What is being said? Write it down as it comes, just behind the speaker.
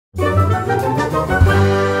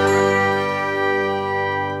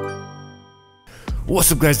What's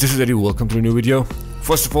up guys, this is Eddie. Welcome to a new video.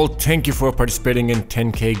 First of all, thank you for participating in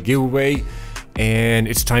 10k giveaway, and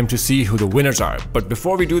it's time to see who the winners are. But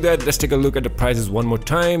before we do that, let's take a look at the prizes one more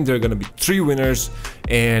time. There are going to be 3 winners,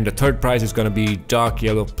 and the third prize is going to be dark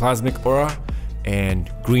yellow plasmic aura and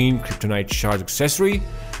green kryptonite shards accessory.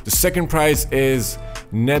 The second prize is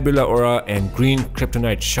nebula aura and green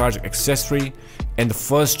kryptonite shards accessory, and the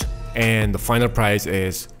first and the final prize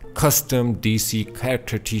is custom DC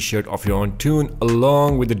character t-shirt of your own tune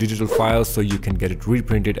along with the digital file, so you can get it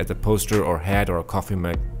reprinted as a poster or hat or a coffee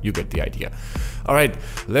mug. You get the idea. Alright,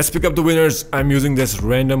 let's pick up the winners. I'm using this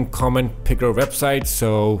random comment picker website,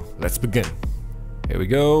 so let's begin. Here we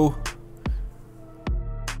go.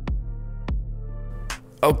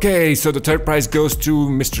 Okay, so the third prize goes to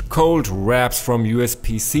Mr. Cold Raps from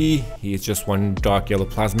USPC. He has just won dark yellow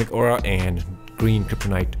plasmic aura and green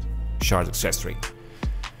kryptonite shards accessory.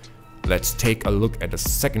 Let's take a look at the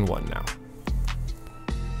second one now.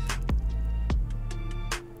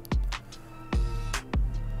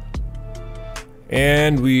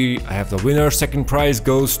 And I have the winner. Second prize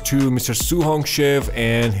goes to Mr. Suhong Shiv,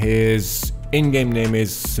 and his in-game name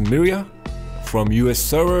is Samiria from US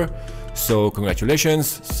server. So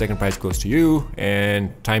congratulations, second prize goes to you,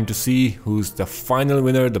 and time to see who's the final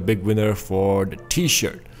winner, the big winner for the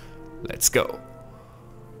t-shirt. Let's go.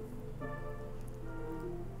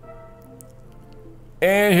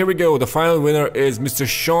 And here we go, the final winner is Mr.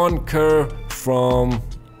 Sean Kerr from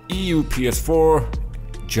EU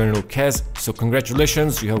PS4 General Kez. So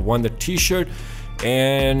congratulations, you have won the t-shirt.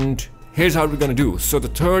 And here's how we're gonna do. So the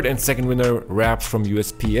third and second winner, Raps from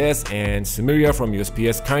USPS and Samiria from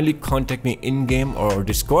USPS, kindly contact me in-game or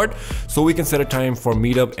Discord so we can set a time for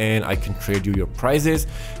meetup and I can trade you your prizes.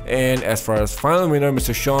 And as far as final winner,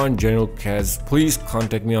 Mr. Sean General Kaz, please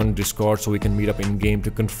contact me on Discord so we can meet up in-game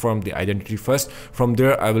to confirm the identity first. From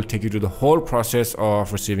there, I will take you to the whole process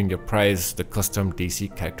of receiving your prize, the custom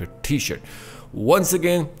DC character t-shirt. Once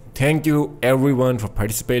again, thank you everyone for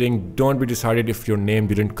participating. Don't be disheartened if your name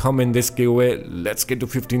didn't come in this giveaway. Let's get to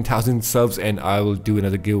 15,000 subs and I will do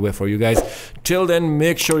another giveaway for you guys. Till then,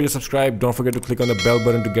 make sure you subscribe. Don't forget to click on the bell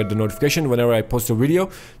button to get the notification whenever I post a video.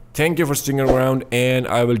 Thank you for sticking around, and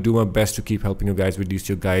I will do my best to keep helping you guys with these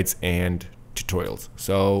 2 guides and tutorials.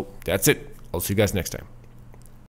 So that's it. I'll see you guys next time.